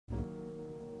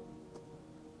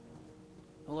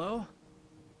Hello?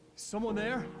 Someone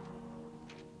there?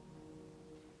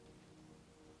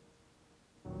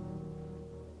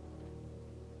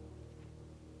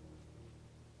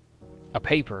 A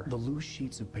paper. The loose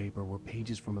sheets of paper were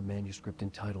pages from a manuscript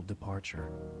entitled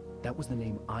Departure. That was the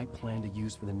name I planned to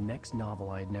use for the next novel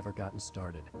I had never gotten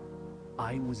started.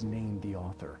 I was named the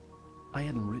author. I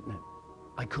hadn't written it.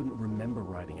 I couldn't remember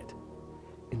writing it.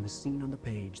 In the scene on the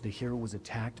page, the hero was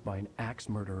attacked by an axe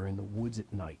murderer in the woods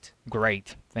at night.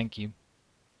 Great, thank you.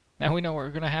 Now we know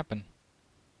what's going to happen.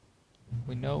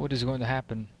 We know what is going to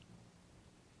happen.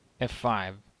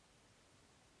 F5.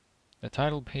 The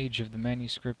title page of the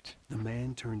manuscript. The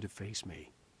man turned to face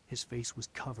me. His face was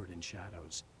covered in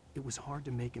shadows. It was hard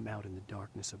to make him out in the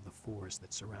darkness of the forest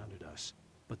that surrounded us,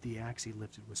 but the axe he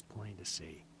lifted was plain to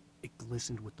see. It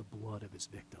glistened with the blood of his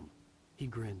victim. He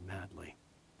grinned madly.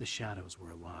 The shadows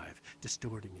were alive,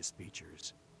 distorting his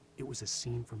features. It was a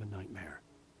scene from a nightmare,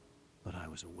 but I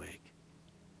was awake.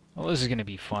 Well, this is going to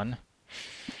be fun.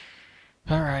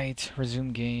 Alright,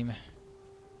 resume game.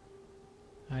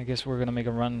 I guess we're going to make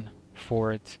a run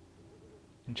for it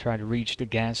and try to reach the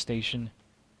gas station.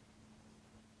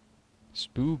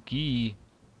 Spooky.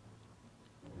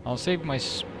 I'll save my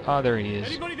oh, there he is.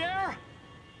 Anybody there?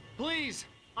 Please,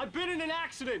 I've been in an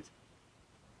accident.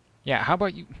 Yeah, how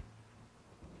about you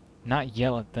not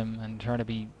yell at them and try to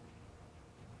be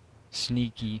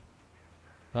sneaky?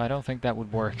 But I don't think that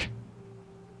would work.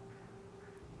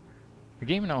 The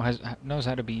game knows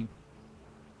how to be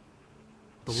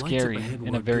scary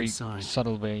in a very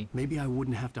subtle way. Maybe I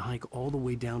wouldn't have to hike all the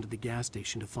way down to the gas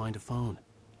station to find a phone.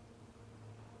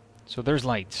 So there's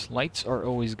lights. Lights are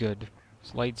always good.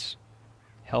 Lights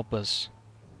help us.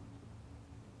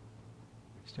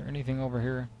 Is there anything over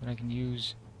here that I can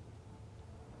use?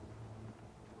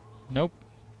 Nope.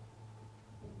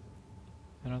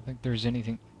 I don't think there's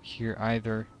anything here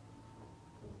either.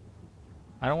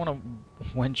 I don't want to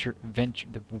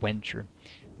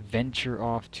venture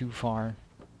off too far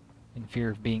in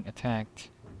fear of being attacked.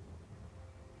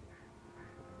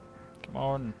 Come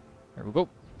on. There we go.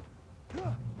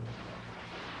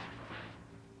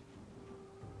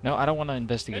 No, I don't want to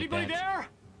investigate Anybody that. there?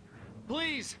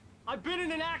 Please, I've been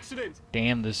in an accident.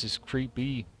 Damn, this is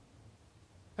creepy.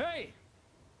 Hey!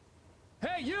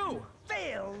 Hey, you!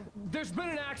 Phil! There's been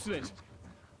an accident.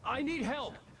 I need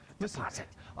help. Listen, Deposit.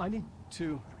 I need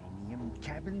to... Premium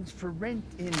cabins for rent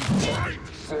in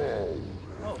Nightfall.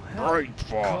 Oh, hell.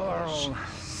 Nightfall. Carl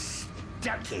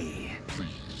Stucky.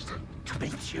 Pleased To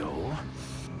meet you.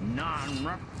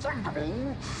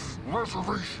 Non-refundable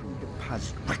reservation.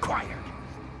 deposit required.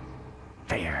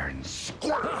 Fair and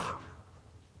square.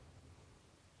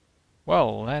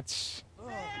 Well, that's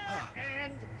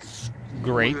And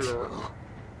great.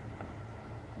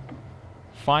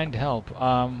 Find help.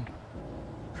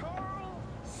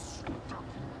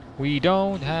 We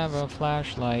don't have a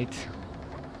flashlight.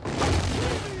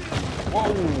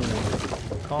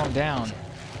 Whoa! Calm down.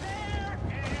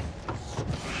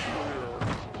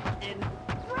 in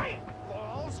Great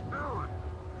Falls.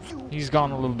 He's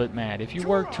gone a little bit mad. If you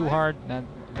work too hard,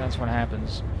 that's what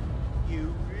happens.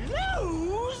 You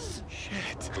lose.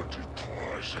 Shit.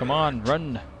 Come on,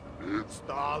 run. It's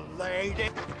the lady.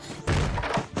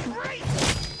 Great.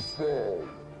 Fall.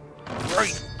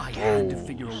 Right. I had to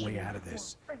figure a way out of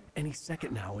this. Any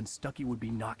second now, and Stucky would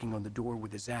be knocking on the door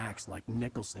with his axe like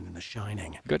Nicholson in The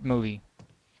Shining. Good movie.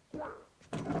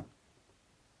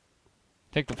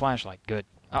 Take the flashlight. Good.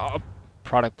 Oh,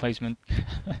 product placement.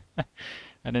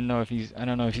 I don't know if you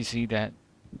see that,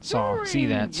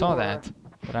 saw that,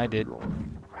 but I did.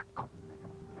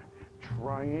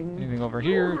 Trying. Anything over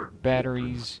here?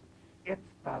 Batteries. It's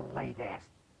the latest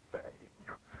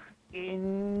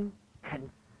thing.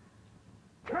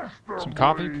 Some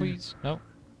coffee, please. No.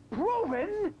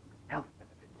 Proven health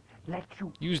benefits let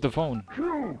you Use the phone.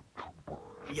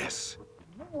 Yes.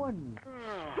 one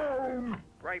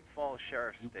Bright Falls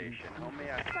Sheriff Station. How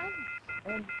may I?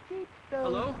 and keep those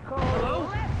Hello?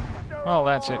 Hello? Well,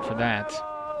 that's it for that.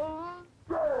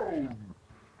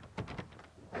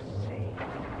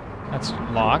 That's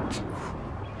locked.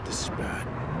 This is bad.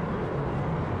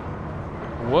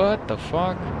 What the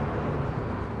fuck?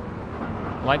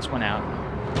 Lights went out.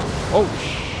 Oh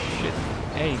shit.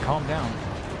 Hey, calm down.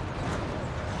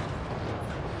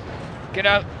 Get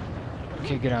out.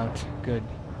 Okay, get out. Good.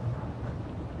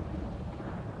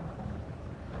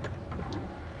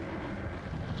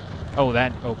 Oh,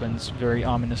 that opens very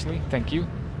ominously. Thank you.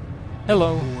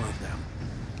 Hello. More of them.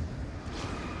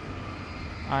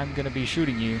 I'm gonna be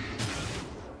shooting you.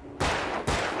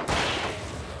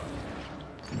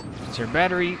 Is there a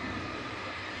battery?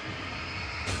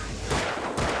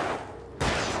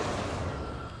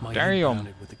 My head Damn.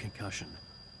 pounded with a concussion.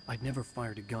 I'd never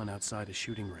fired a gun outside a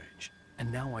shooting range, and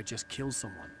now I just killed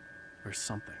someone. Or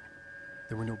something.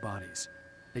 There were no bodies.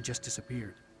 They just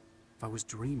disappeared. If I was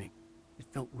dreaming, it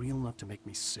felt real enough to make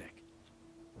me sick.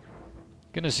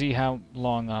 Gonna see how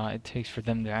long it takes for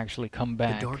them to actually come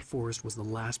back. The dark forest was the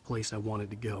last place I wanted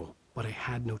to go, but I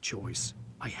had no choice.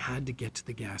 I had to get to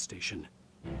the gas station.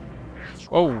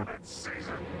 Whoa.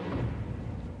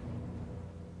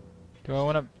 Do I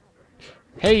wanna...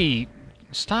 Hey!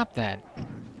 Stop that.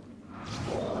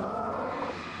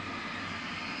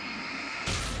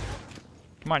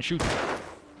 Come on, shoot.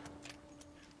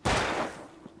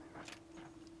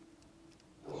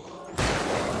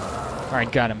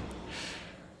 Alright, got him.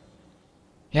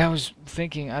 Yeah, I was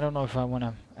thinking, I don't know if I want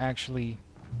to actually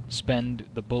spend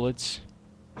the bullets,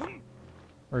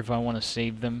 or if I want to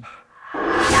save them.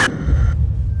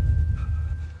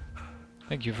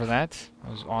 Thank you for that.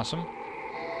 That was awesome.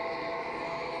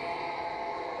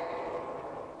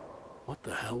 What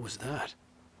the hell was that?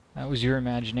 That was your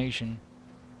imagination.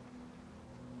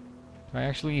 Do I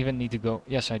actually even need to go?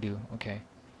 Yes, I do. Okay.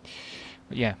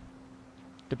 But yeah.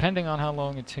 Depending on how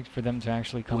long it takes for them to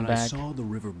actually come When back. I saw the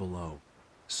river below,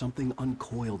 something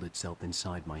uncoiled itself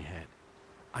inside my head.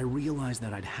 I realized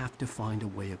that I'd have to find a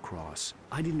way across.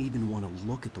 I didn't even want to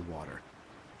look at the water.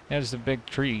 There's the big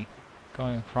tree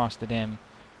going across the damn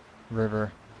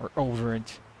river, or over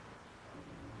it.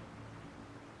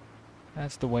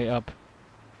 That's the way up.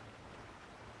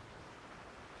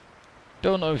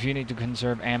 Don't know if you need to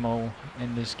conserve ammo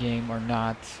in this game or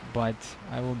not, but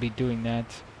I will be doing that.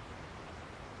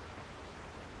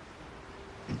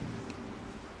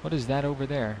 What is that over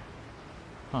there?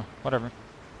 Huh, whatever.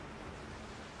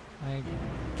 I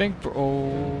think...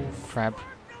 Oh, crap.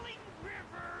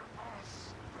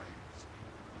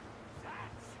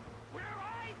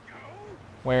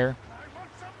 Where?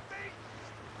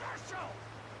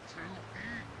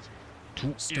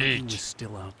 To Stucky was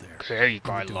still out there. Cake,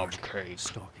 in the I love dark, cake.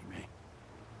 Stalking me.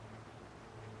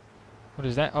 What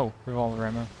is that? Oh, revolver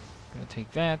ammo. Gonna take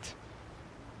that.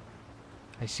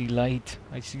 I see light.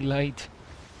 I see light.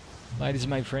 Light is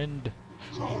my friend.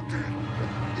 Oh,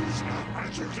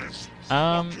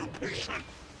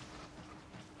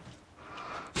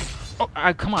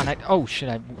 come on. Oh, shit.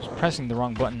 I was pressing the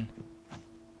wrong button.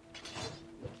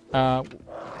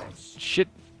 Shit.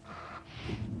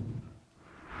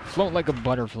 Float like a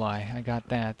butterfly. I got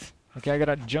that. Okay, I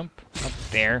gotta jump up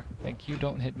there. Thank you.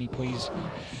 Don't hit me, please.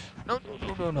 No, no,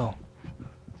 no, no, no.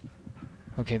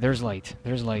 Okay, there's light.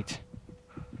 There's light.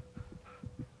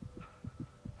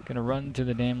 Gonna run to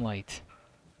the damn light.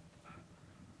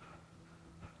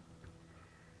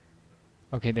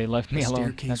 Okay, they left me The alone.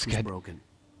 staircase That's was good. broken.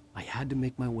 I had to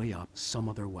make my way up some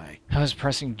other way. I was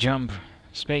pressing jump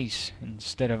space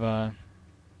instead of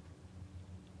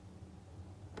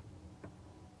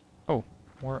Oh,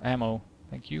 more ammo.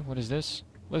 Thank you. What is this?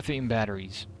 Lithium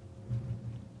batteries.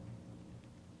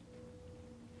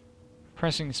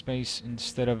 Pressing space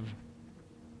instead of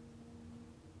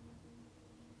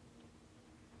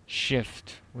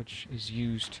shift, which is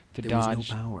used to There dodge. was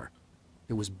no power.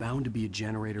 There was bound to be a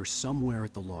generator somewhere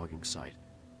at the logging site.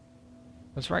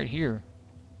 What's right here?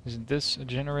 Isn't this a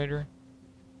generator?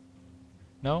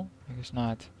 No? I guess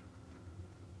not.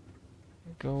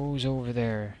 It goes over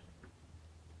there.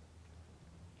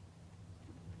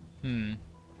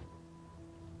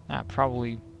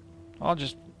 Probably... I'll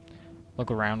just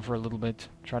look around for a little bit,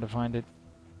 try to find it.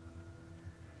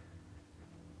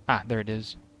 Ah, there it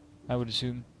is. I would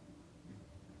assume.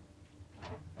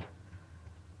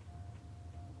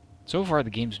 So far, the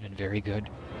game's been very good.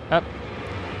 Up.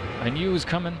 I knew it was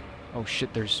coming. Oh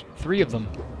shit, there's 3 of them.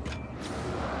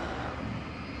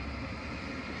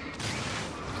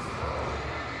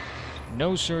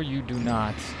 No, sir, you do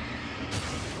not.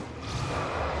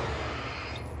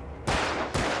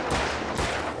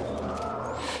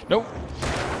 Nope.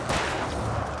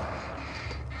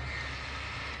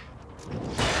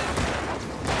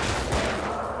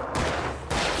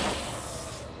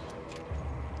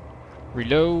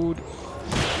 Reload.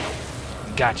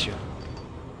 Gotcha.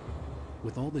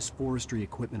 With all this forestry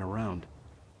equipment around,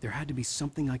 there had to be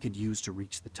something I could use to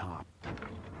reach the top.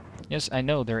 Yes, I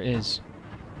know there is.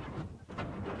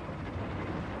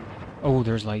 Oh,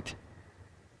 there's light.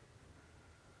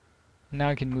 Now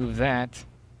I can move that.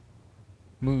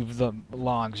 Move the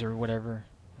logs or whatever,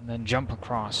 and then jump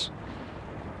across.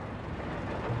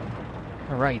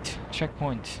 Alright,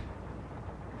 checkpoint.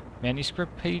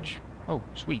 Manuscript page? Oh,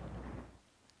 sweet.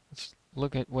 Let's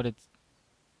look at what it's...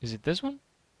 Is it this one?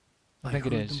 I think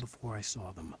it heard is. them before I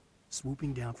saw them,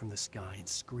 swooping down from the sky and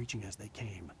screeching as they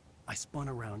came. I spun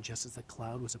around just as the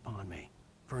cloud was upon me.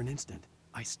 For an instant,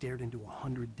 I stared into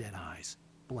 100 dead eyes,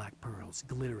 black pearls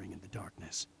glittering in the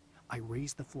darkness. I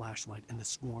raised the flashlight and the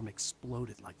swarm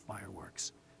exploded like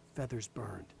fireworks. Feathers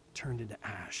burned, turned into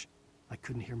ash. I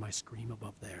couldn't hear my scream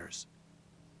above theirs.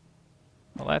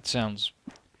 Well, that sounds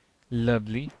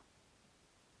lovely.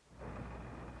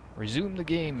 Resume the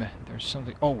game. There's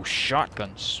something... Oh,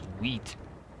 shotgun. Sweet.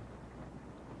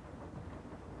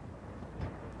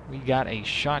 We got a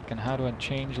shotgun. How do I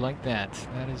change like that?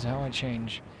 That is how I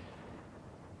change.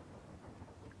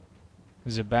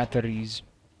 The batteries.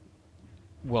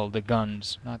 Well, the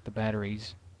guns, not the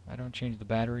batteries. I don't change the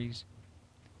batteries.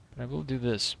 But I will do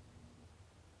this.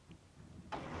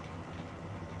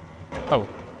 Oh.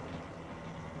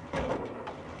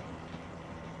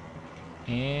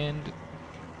 And...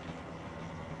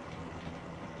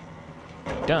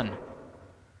 done.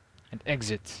 And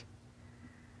exit.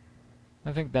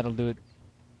 I think that'll do it.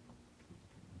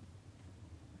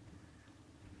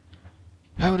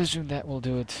 I would assume that will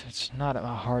do it. It's not a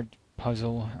hard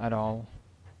puzzle at all.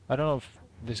 I don't know if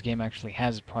this game actually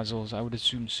has puzzles. I would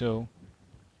assume so.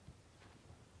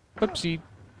 Oopsie.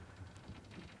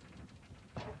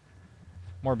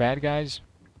 More bad guys?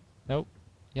 Nope.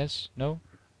 Yes? No?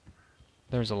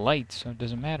 There's a light, so it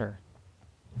doesn't matter.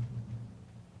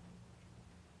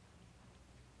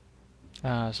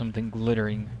 Something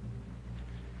glittering.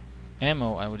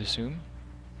 Ammo, I would assume.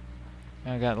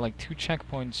 I got like 2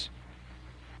 checkpoints.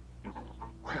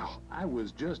 Well, I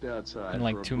was just outside In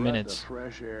like for a 2 breath minutes. of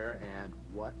fresh air, and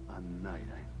what a night.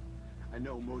 I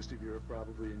know most of you are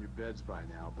probably in your beds by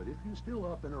now, but if you're still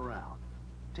up and around,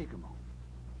 take a moment.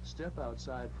 Step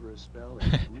outside for a spell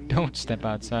and breathe Don't step in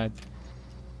outside. deep.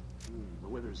 The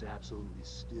weather's absolutely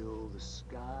still. The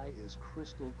sky is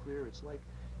crystal clear. It's like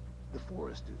the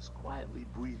forest is quietly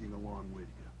breathing along with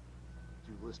you.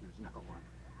 You listeners know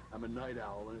I'm a night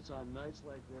owl, and it's on nights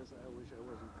like this I wish I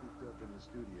wasn't cooped up in the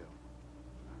studio.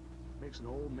 Makes an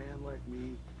old man like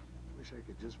me wish I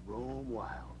could just roam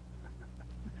wild.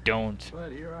 Don't.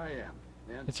 But here I am.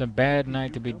 And It's a bad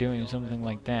night to be doing something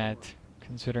like that,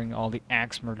 considering all the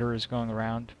axe murderers going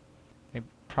around. They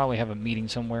probably have a meeting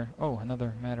somewhere. Oh,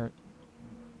 another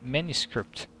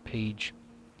manuscript page.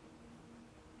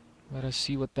 Let us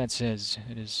see what that says.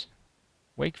 It is...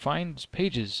 Wake finds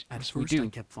pages. At Yes, we first, I do.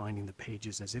 kept finding the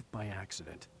pages as if by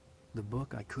accident. The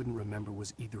book I couldn't remember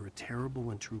was either a terrible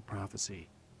and true prophecy,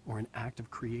 or an act of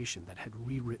creation that had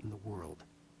rewritten the world.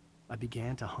 I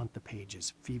began to hunt the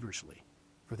pages feverishly,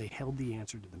 for they held the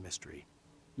answer to the mystery.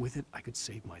 With it, I could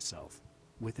save myself.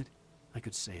 With it, I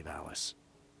could save Alice.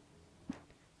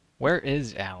 Where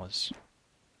is Alice?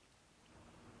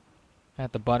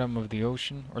 At the bottom of the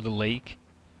ocean or the lake?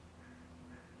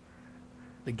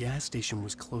 The gas station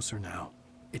was closer now,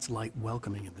 its light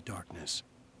welcoming in the darkness.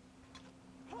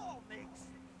 Paul makes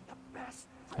the best.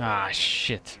 Ah,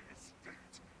 shit.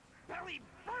 Belly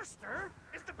Burster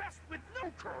is the best with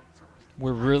no content.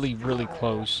 We're really, really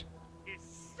close. Is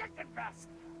second best.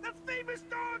 The famous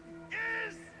dog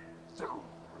is.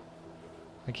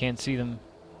 I can't see them.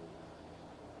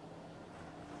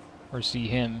 Or see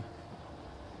him.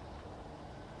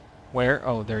 Where?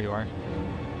 Oh, there you are.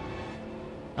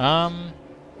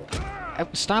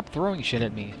 Stop throwing shit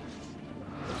at me.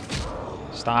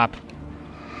 Stop.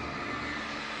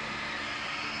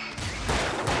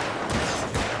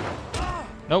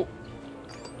 Nope.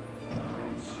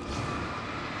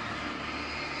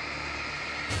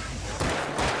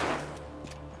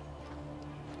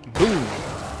 Boom.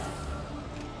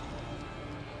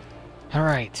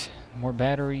 Alright. More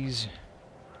batteries.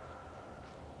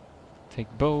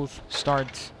 Take both.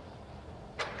 Start.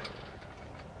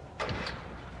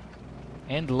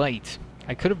 And light.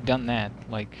 I could have done that,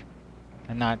 like,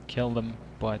 and not kill them,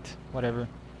 but whatever.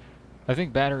 I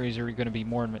think batteries are going to be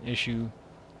more of an issue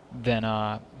than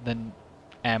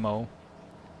ammo.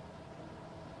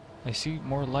 I see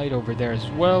more light over there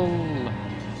as well.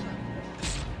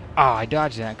 Ah, I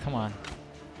dodged that. Come on.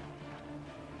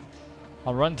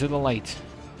 I'll run to the light.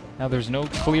 Now there's no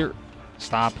clear...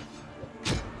 Stop.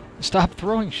 Stop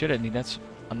throwing shit at me. That's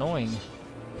annoying.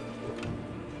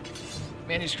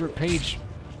 Manuscript page.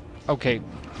 Okay.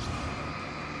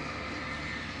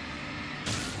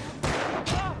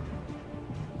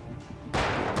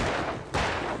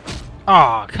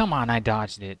 Aw, come on, I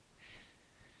dodged it.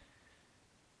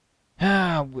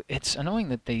 It's annoying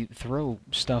that they throw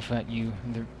stuff at you.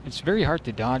 It's very hard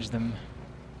to dodge them.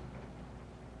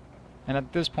 And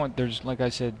at this point, there's, like I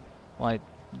said, well, I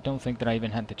don't think that I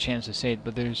even had the chance to say it,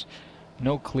 but there's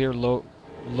no clear road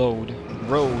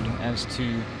as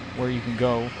to where you can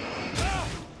go.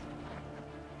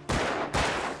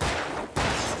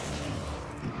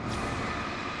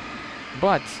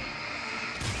 But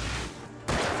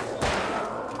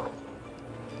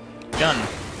done.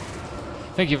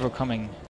 Thank you for coming.